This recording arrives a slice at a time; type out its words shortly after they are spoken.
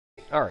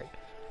Alright.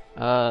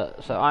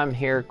 So I'm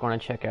here going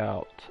to check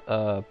out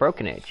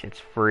Broken Age. It's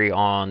free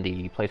on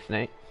the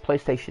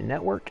PlayStation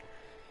Network.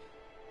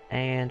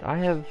 And I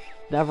have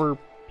never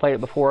played it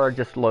before. I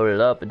just loaded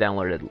it up and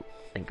downloaded it,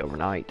 I think,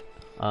 overnight.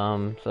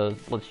 So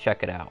let's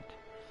check it out.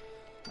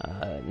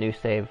 New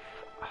save.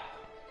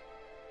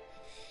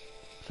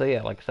 So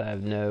yeah, like I said, I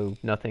know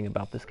nothing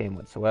about this game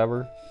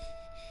whatsoever.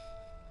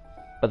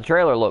 But the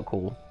trailer looked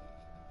cool.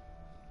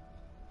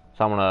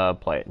 So I'm going to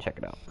play it and check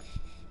it out.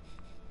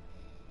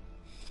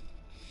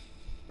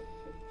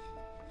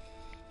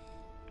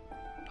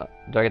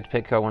 Do I get to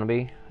pick who I want to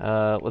be?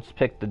 Let's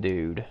pick the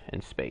dude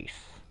in space.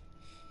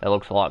 That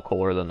looks a lot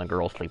cooler than the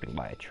girl sleeping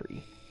by a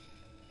tree.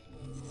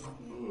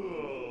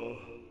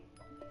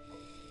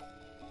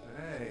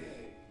 Hey,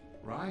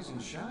 rise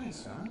and shine,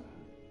 son.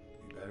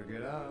 You better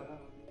get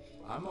up.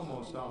 I'm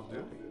almost off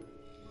duty.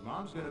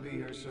 Mom's gonna be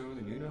here soon,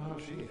 and you know how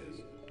she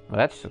is. Well,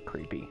 that's so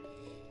creepy.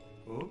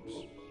 Oops,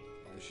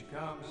 here she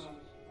comes.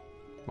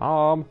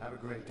 Mom. Have a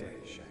great day,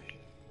 Shane.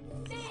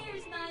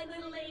 There's my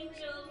little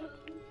angel.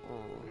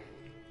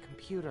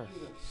 Computer,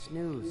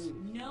 snooze.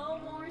 No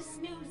more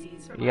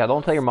snoozies for Yeah,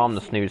 don't tell your mom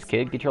to snooze,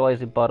 kid. Get your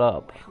lazy butt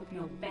up. I hope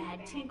no bad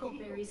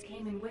tinkleberries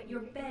came and wet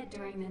your bed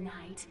during the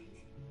night.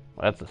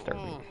 Well, that's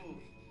disturbing.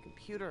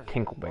 Computer.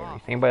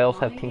 Tinkleberries. Anybody else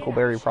have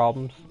tinkleberry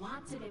problems?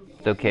 Lots of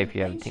It's okay if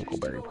you have a adventures to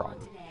tinkleberry go on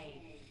problem.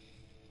 today.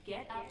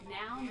 Get up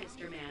now,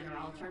 Mr. Man, or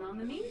I'll turn on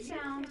the mean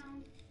sound.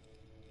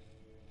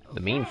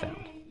 The mean Okay,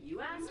 sound.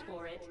 You asked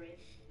for it.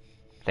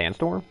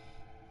 Sandstorm?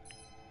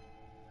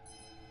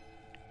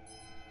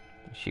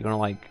 Is she gonna,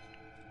 like,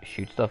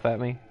 shoot stuff at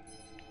me?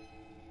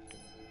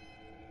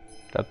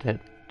 Tap to hit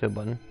the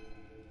button.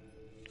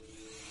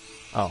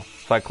 Oh,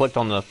 so I clicked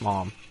on the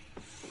mom.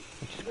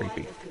 Which is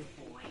creepy. What a good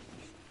boy.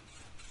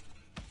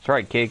 That's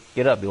right, kid.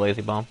 Get up, you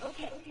lazy bum.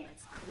 Okay,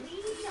 let's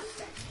clean up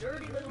that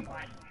dirty little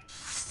butt.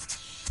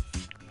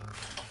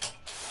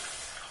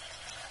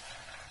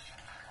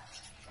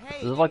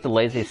 This is like the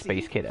laziest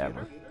space kid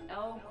ever.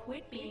 Oh,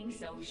 quit being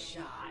so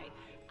shy.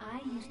 I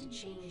used to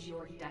change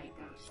your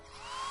diapers.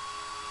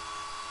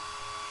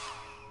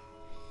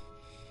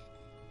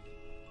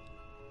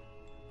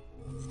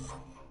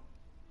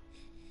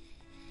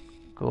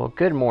 Cool.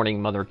 Good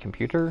morning, mother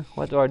computer.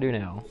 What do I do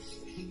now?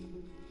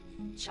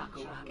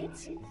 Choco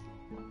Rockets?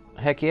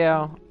 Heck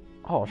yeah.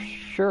 Oh,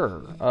 sure.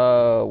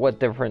 What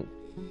different...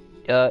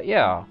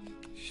 yeah.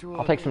 Sure.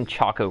 I'll take some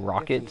Choco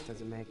Rockets.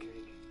 Does it make?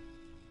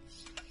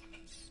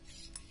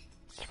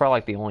 It's probably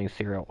like the only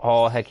cereal.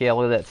 Oh, heck yeah,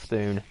 look at that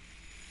spoon.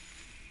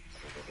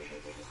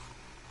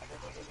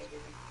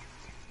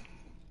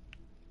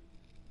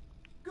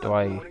 Good Do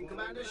I... morning,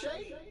 Commander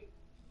Shane.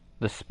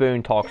 The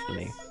spoon talks to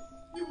me.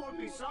 You won't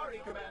be sorry,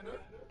 Commander.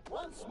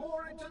 Once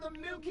more into the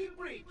Milky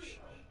Breach.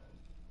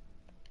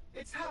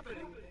 It's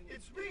happening.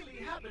 It's really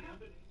happening.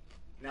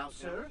 Now,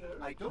 sir,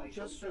 I don't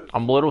just serve.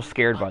 I'm a little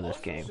scared by I this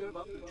also game. serve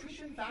up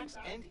nutrition facts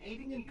and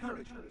aiding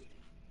encouragement.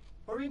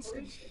 For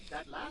instance,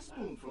 that last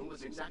spoonful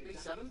was exactly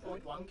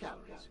 7.1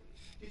 calories.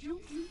 Did you?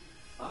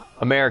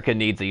 America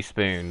needs these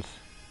spoons.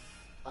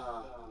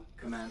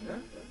 Commander,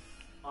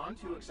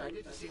 aren't you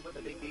excited to see what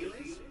the big deal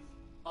is?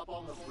 Up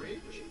on the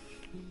bridge?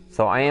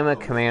 So I am a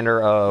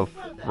commander of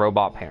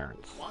robot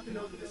parents. Want to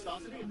know the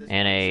viscosity of this?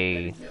 And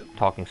a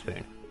talking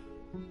spoon.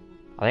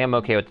 I think I'm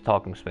okay with the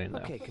talking spoon, though.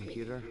 Okay,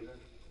 computer.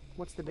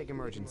 What's the big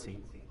emergency?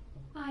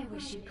 I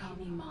wish you'd call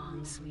me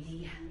Mom,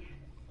 sweetie.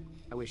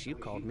 I wish you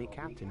called me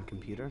Captain,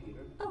 computer.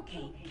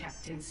 Okay,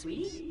 Captain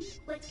Sweetie,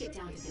 let's get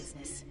down to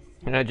business.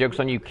 You know, joke's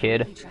on you, We're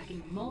kid.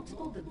 tracking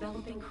multiple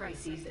developing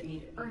crises that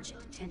need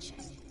urgent attention.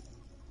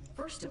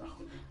 First of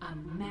all, a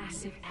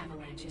massive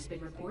avalanche has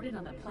been reported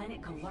on the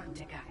planet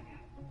Galarctica.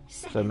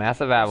 So,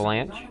 massive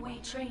avalanche. There's a runaway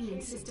train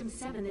in System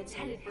 7 that's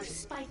headed for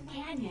Spike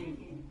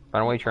Canyon.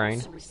 Runaway We train.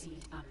 also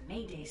received a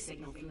mayday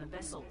signal from the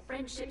vessel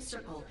Friendship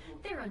Circle.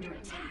 They're under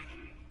attack.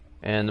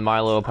 And the My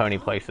Little Pony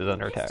place is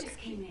under This attack. just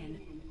came in.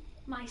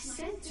 My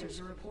sensors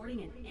are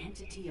reporting an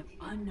entity of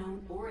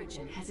unknown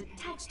origin has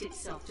attached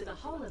itself to the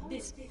hull of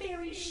this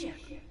very ship.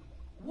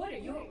 What are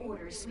your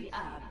orders, sweet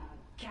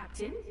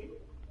Captain?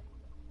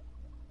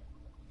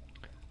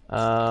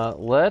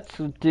 Let's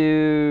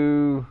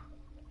do...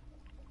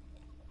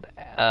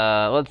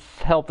 let's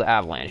help the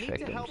avalanche We need to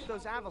victims. help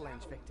those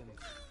avalanche victims.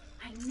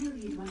 I knew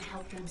you'd want to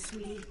help them,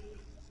 sweetie.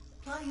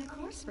 Flying a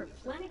course for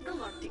Planet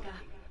Galactica.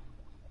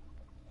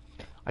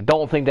 I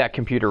don't think that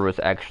computer was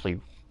actually...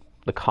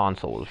 The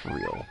console was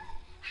real.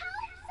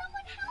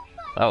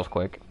 That was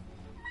quick.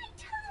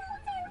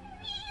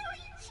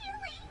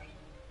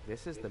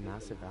 This is the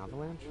massive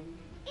avalanche?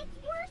 It's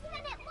worse than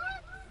it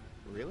looks.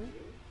 Really?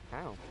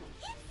 How?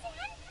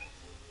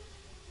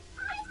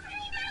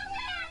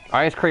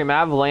 Ice cream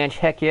avalanche,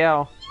 heck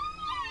yeah.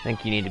 I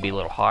think you need to be a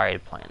little high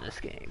playing this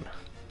game.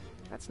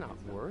 That's not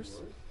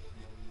worse.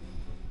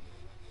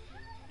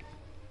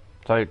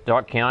 So,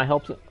 Doc, can I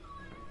help?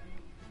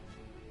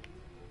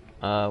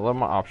 What are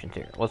my options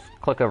here? Let's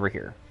click over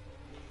here.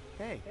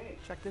 Hey,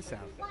 check this out.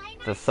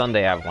 It's a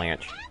Sunday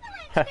avalanche.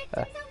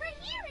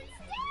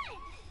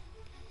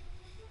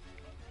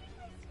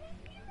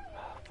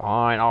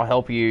 Fine, I'll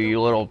help you,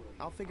 you little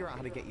I'll figure out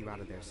how to get you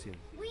out of there soon.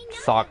 We know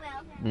sock,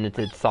 you will.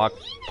 knitted sock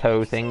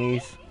toe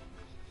thingies.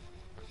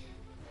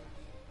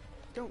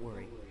 Don't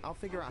worry. I'll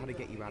figure out how to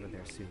get you out of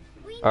there soon.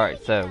 We know Alright,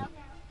 you so, will.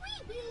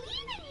 We believe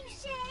in you,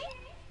 Shay.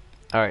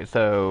 alright,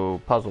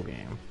 so, puzzle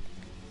game.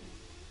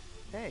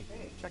 Hey,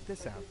 check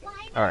this out. Why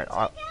Alright,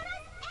 not check out us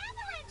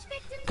avalanche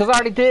victims? because I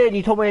already did,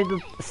 you told me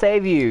to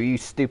save you, you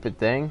stupid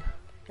thing.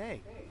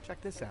 Hey, check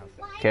this out.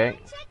 Why Okay. not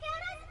check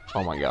out us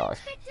Oh my avalanche gosh.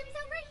 victims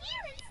over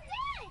here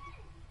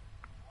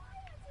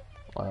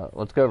instead?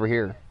 Let's go over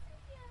here.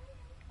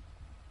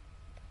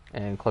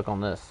 And click on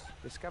this.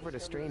 Discovered a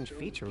strange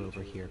feature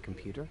over here,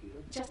 computer.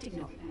 Just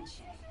ignore that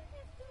shit.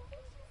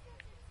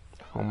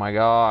 Oh my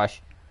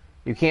gosh.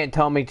 You can't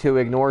tell me to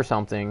ignore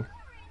something.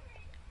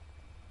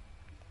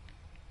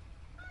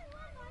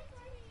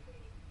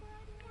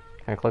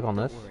 Can I click on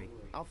this? Don't worry.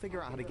 I'll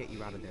figure out how to get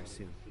you out of there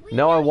soon. We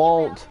No, know I you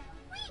won't.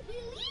 will. We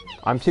believe in you,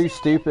 I'm too Shay.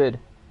 stupid.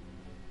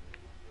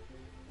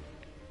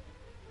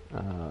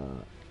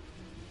 Can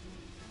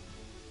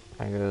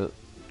I go?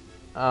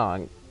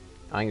 Oh,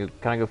 can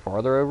I go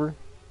farther over?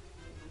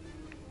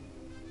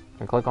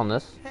 And click on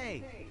this.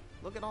 Hey,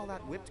 look at all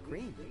that whipped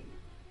cream.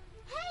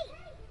 Hey,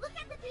 look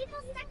at the people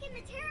stuck in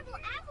the terrible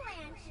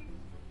avalanche.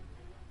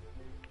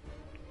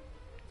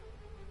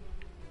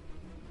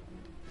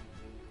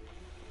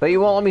 But you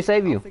won't let me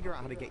save I'll you. figure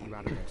out how to get you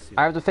out of there soon.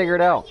 I have to figure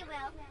it out. You will.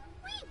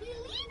 We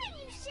believe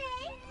in you,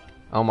 Shay.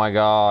 Oh my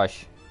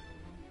gosh.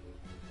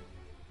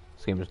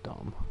 This game is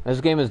dumb. This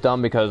game is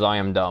dumb because I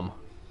am dumb.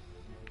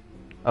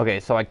 Okay,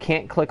 so I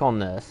can't click on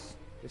this.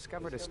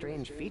 Discovered a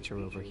strange feature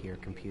over here,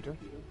 computer.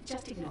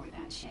 Just ignore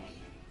that shit.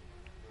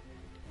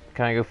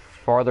 Can I go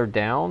farther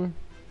down?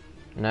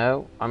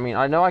 No. I mean,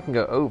 I know I can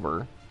go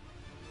over.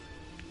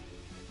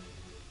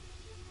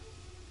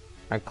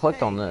 I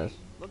clicked on this.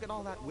 Look at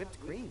all that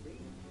whipped cream.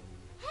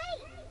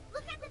 Hey,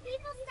 look at the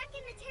people stuck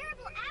in the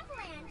terrible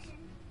avalanche.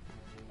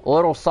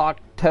 Little sock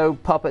toe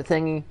puppet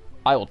thingy.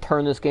 I will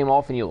turn this game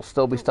off and you'll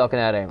still be stuck in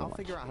that I'll avalanche.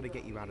 figure out how to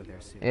get you out of there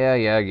soon.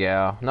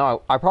 Yeah.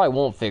 No, I probably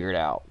won't figure it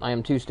out. I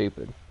am too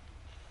stupid.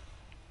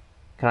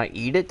 Can I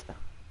eat it?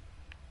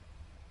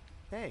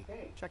 Hey,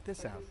 check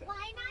this out. Why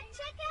not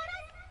check out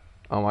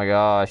us? Oh my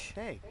gosh.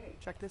 Hey,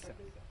 check this out.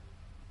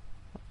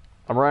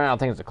 I'm running out of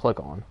things to click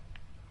on.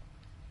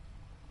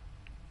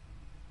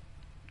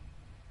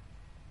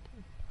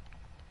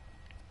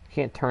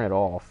 Can't turn it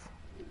off.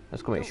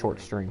 That's gonna be a short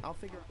stream. I'll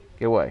figure.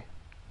 Get away.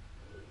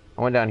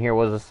 I went down here.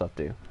 What does this stuff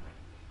do?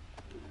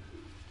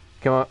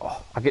 Come on.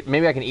 Oh,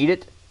 maybe I can eat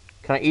it.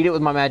 Can I eat it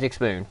with my magic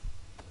spoon?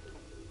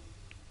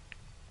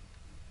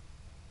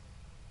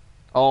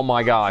 Oh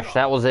my gosh,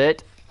 that was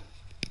it?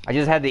 I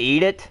just had to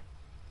eat it?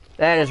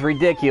 That is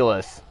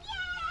ridiculous.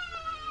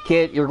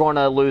 Kid, you're going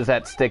to lose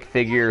that stick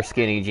figure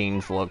skinny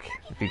jeans look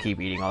if you keep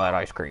eating all that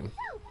ice cream.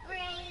 So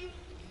brave.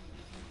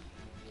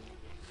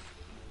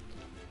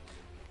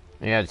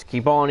 Yeah, just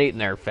keep on eating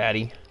there,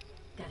 fatty.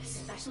 Got a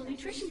special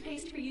nutrition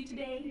paste for you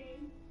today.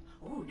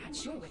 Oh, not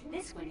sure what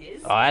this one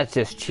is. Oh, that's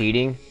just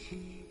cheating.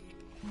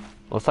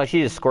 Looks like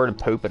she just squirted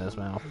poop in his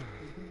mouth.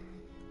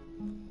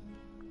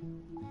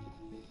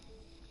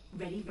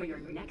 Ready for your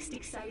next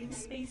exciting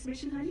space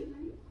mission, honey?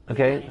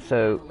 Okay, We've got an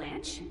so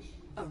avalanche,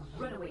 a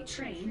runaway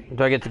train.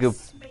 do I get to go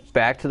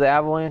back to the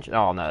avalanche?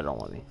 Oh no, don't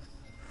let me.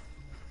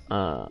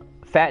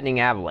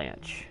 Fattening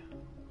avalanche.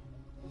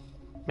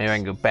 Maybe I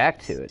can go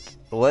back to it.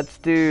 Let's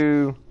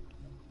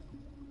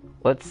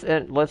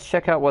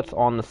check out what's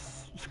on the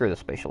screw the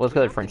spaceship. Let's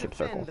go to the friendship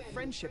circle. The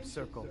friendship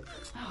circle.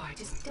 Oh, I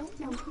just don't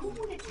know who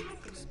would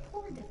attack those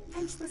poor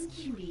defenseless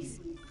cuties.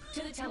 To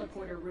the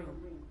teleporter room.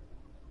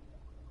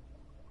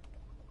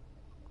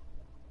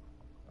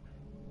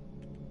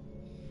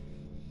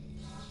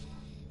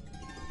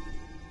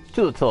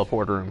 To the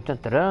teleport room. Dun,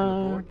 dun,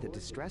 dun. Aboard the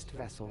distressed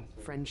vessel,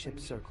 Friendship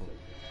Circle.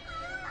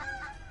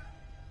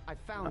 I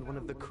found one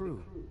of the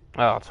crew.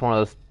 Oh, it's one of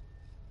those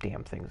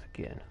damn things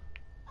again.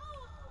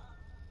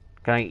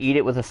 Can I eat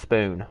it with a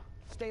spoon?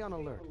 Stay on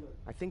alert.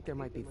 I think there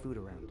might be food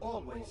around.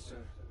 Always, sir.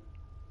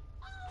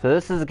 So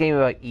this is a game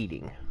about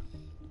eating.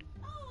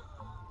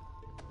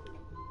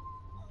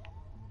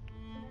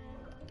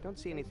 Don't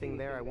see anything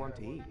there I want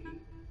to eat.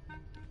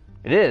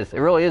 It is. It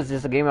really is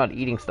just a game about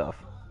eating stuff.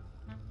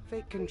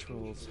 Fake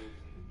controls.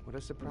 What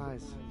a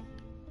surprise.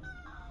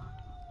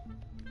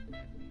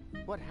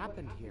 What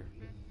happened here?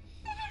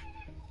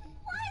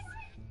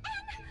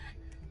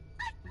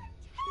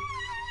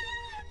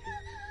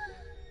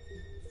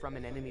 From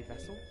an enemy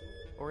vessel?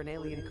 Or an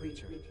alien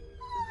creature?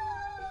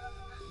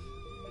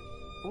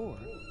 Or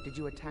did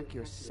you attack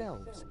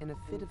yourselves in a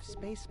fit of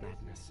space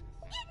madness?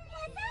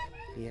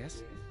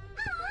 Yes?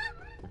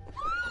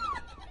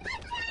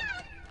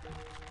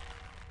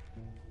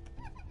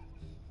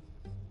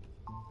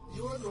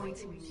 You're going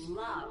to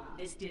love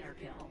this dinner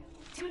pill.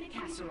 Tuna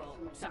casserole.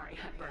 Sorry,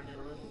 I burned it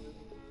a little.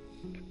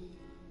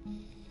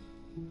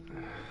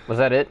 Was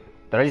that it?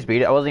 Did I just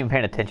beat it? I wasn't even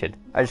paying attention.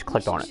 I just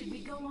clicked on it. Should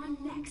we go on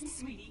next,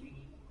 sweetie?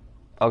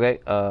 Okay,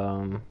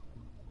 so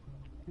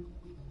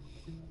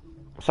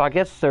I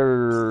guess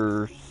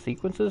there's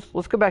sequences.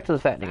 Let's go back to the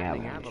fattening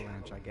Fattening avalanche.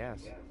 avalanche, I guess.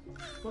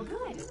 Well,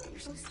 good. You're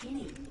so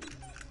skinny.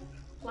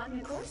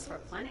 Plotting a course for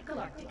Planet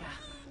Galactica.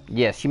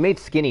 Yes, she made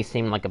skinny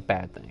seem like a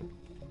bad thing.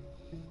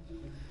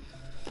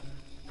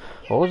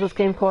 What was this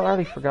game called? I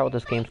already forgot what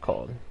this game's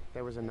called.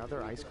 There was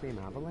another ice cream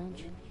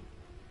avalanche?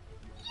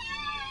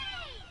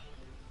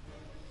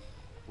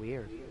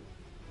 Weird.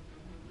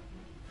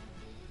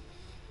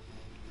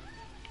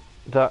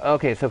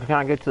 Okay, so can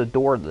I go to the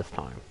door this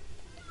time?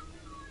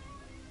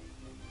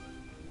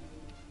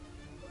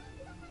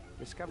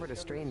 Discovered a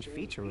strange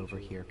feature over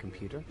here,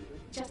 computer.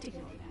 Just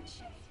ignore that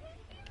shit.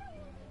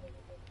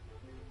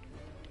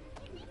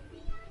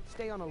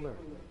 Stay on alert.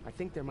 I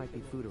think there might be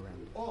food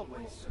around.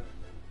 Always, sir.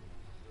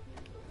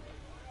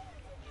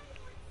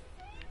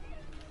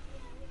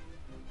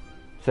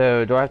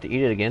 So, do I have to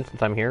eat it again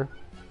since I'm here?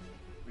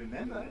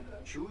 Remember,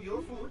 chew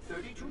your food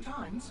 32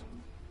 times.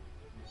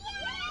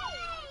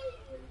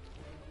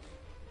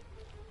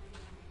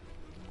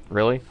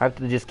 Really? I have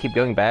to just keep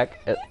going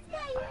back? This guy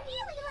really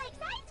likes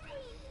ice cream.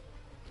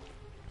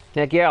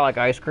 Heck yeah, I like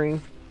ice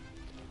cream.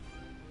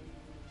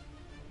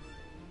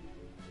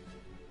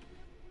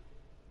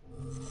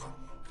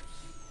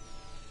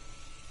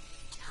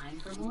 Time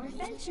for more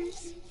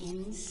adventures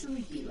in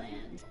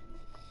Sleepyland.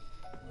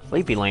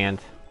 Sleepyland.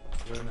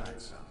 Good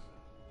night, son.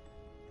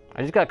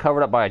 I just got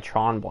covered up by a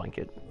Tron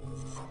blanket.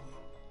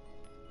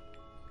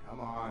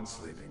 Come on,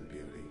 Sleeping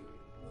Beauty.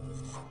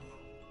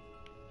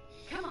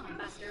 Come on,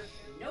 Buster.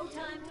 No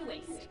time to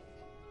waste.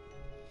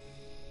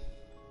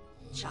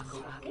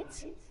 Choco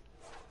Rockets?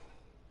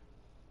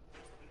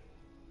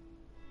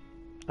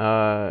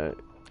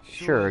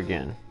 Sure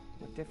again.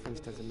 What difference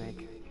does it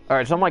make?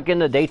 Alright, so I'm like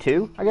into day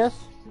 2, I guess,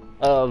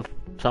 of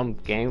some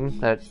game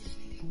that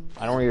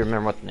I don't even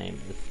remember what the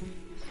name is.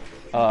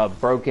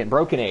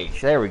 Broken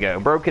Age. There we go.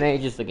 Broken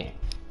Age is the game.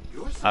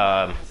 It's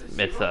a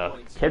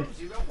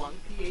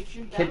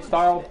kid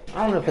style.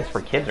 I don't know if it's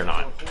for kids or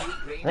not.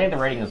 I think the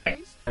rating is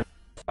like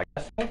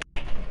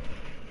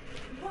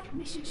What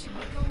mission should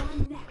we go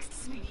on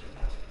next, sweetie?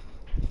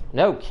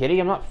 no, kitty,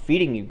 I'm not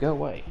feeding you. Go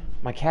away.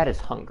 My cat is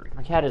hungry.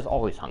 My cat is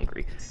always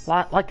hungry.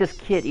 Like this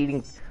kid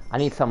eating. I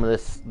need some of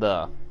this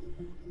the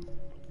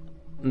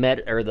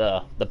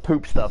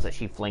poop stuff that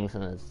she flings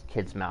in his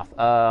kid's mouth.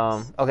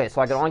 Okay,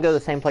 so I can only go to the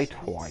same place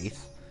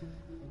twice.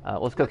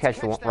 Let's go catch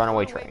the that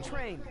runaway train.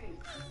 Aye,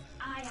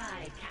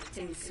 aye,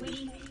 Captain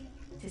Sweetie.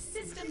 To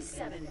System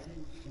 7.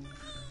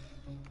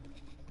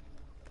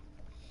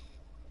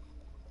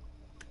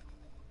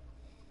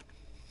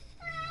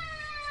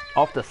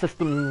 Off to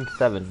System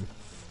 7. The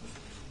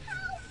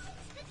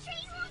train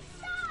won't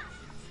stop.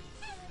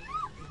 And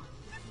look,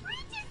 the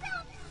bridge is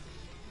up.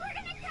 We're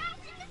gonna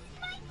crash into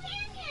Spike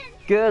Canyon.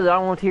 Good, I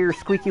don't want to hear your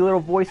squeaky little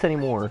voice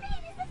anymore. Train is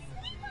asleep on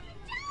the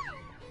job. This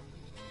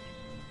is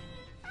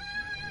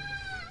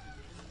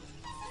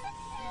a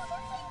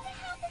terrible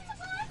thing to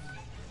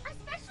happen to us,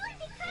 especially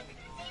because it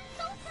seems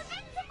so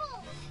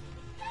preventable.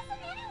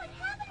 Doesn't anyone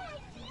have an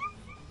idea?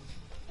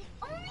 If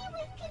only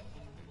we could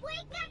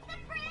wake up the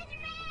bridge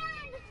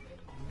man.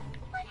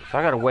 So I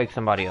gotta wake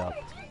somebody up.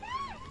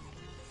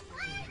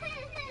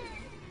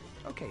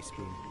 Okay,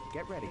 Spoon,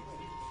 get ready.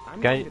 I'm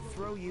Okay. going to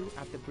throw you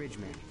at the bridge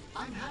man.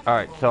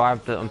 Alright, so I'm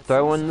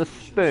throwing the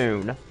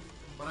spoon.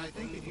 But I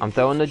think if you I'm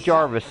throwing the just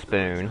Jarvis shout at the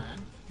spoon.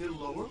 man, he'll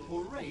lower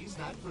or raise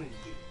that bridge.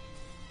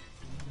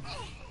 I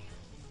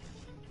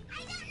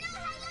don't know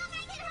how long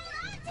I can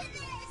hold on to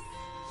this.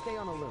 Stay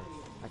on alert.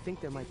 I think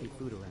there might be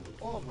food around.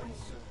 Always,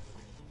 sir.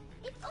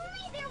 If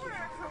only there were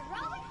a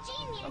heroic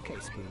genius. Okay,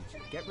 Spoon,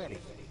 get ready.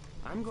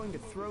 I'm going to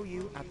throw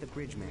you at the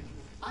bridge man.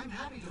 I'm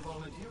happy to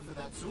volunteer for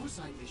that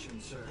suicide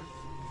mission, sir.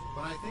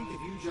 But I think if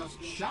you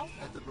just shout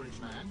at the bridge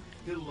man,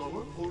 he'll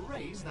lower or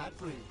raise that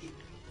bridge.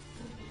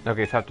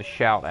 Okay, so I have to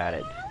shout at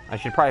it. I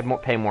should probably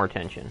pay more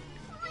attention.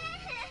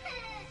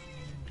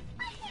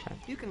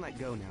 You can let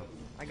go now.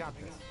 I got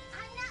this.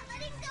 I'm not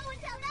letting go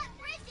until that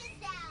bridge is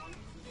down.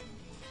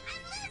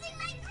 I'm losing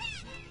my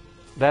grip.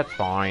 That's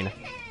fine.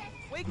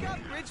 Wake up,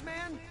 bridge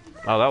man!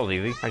 Oh, that was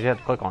easy. I just had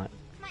to click on it.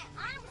 My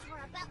arms were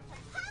about to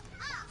pop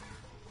up.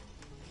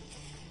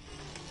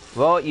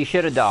 Well, you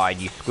should have died,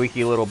 you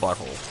squeaky little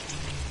butthole.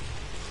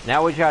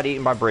 Now we got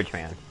eaten by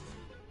Bridgeman.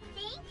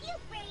 Thank you,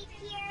 brave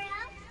hero.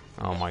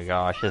 Oh my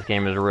gosh, this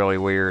game is really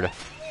weird.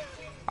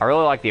 I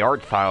really like the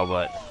art style,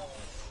 but...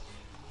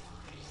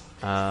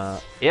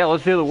 yeah,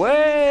 let's do the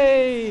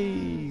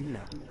wave! No.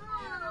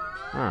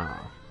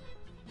 Oh.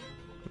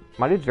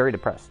 My dude's very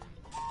depressed.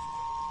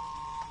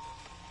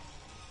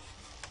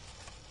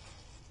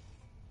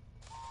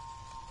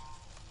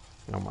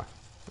 Oh my.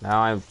 Now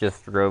I've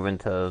just drove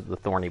into the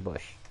thorny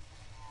bush.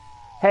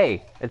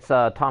 Hey, it's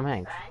Tom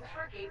Hanks. Thanks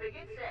for keeping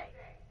it safe.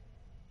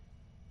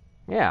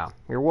 Yeah,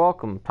 you're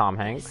welcome, Tom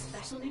Hanks.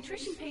 Special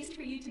nutrition paste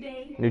for you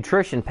today.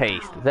 Nutrition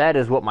paste. That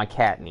is what my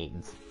cat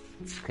needs.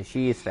 Because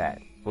she is fat,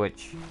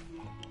 which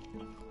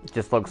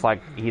just looks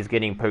like he's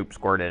getting poop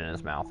squirted in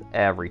his mouth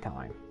every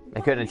time. They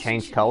couldn't have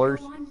changed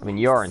colors. I mean,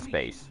 you are in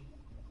space.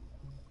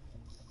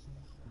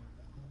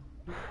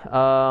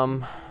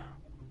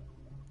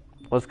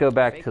 Let's go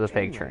back to the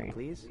fake train.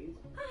 Please.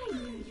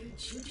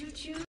 Choo choo choo.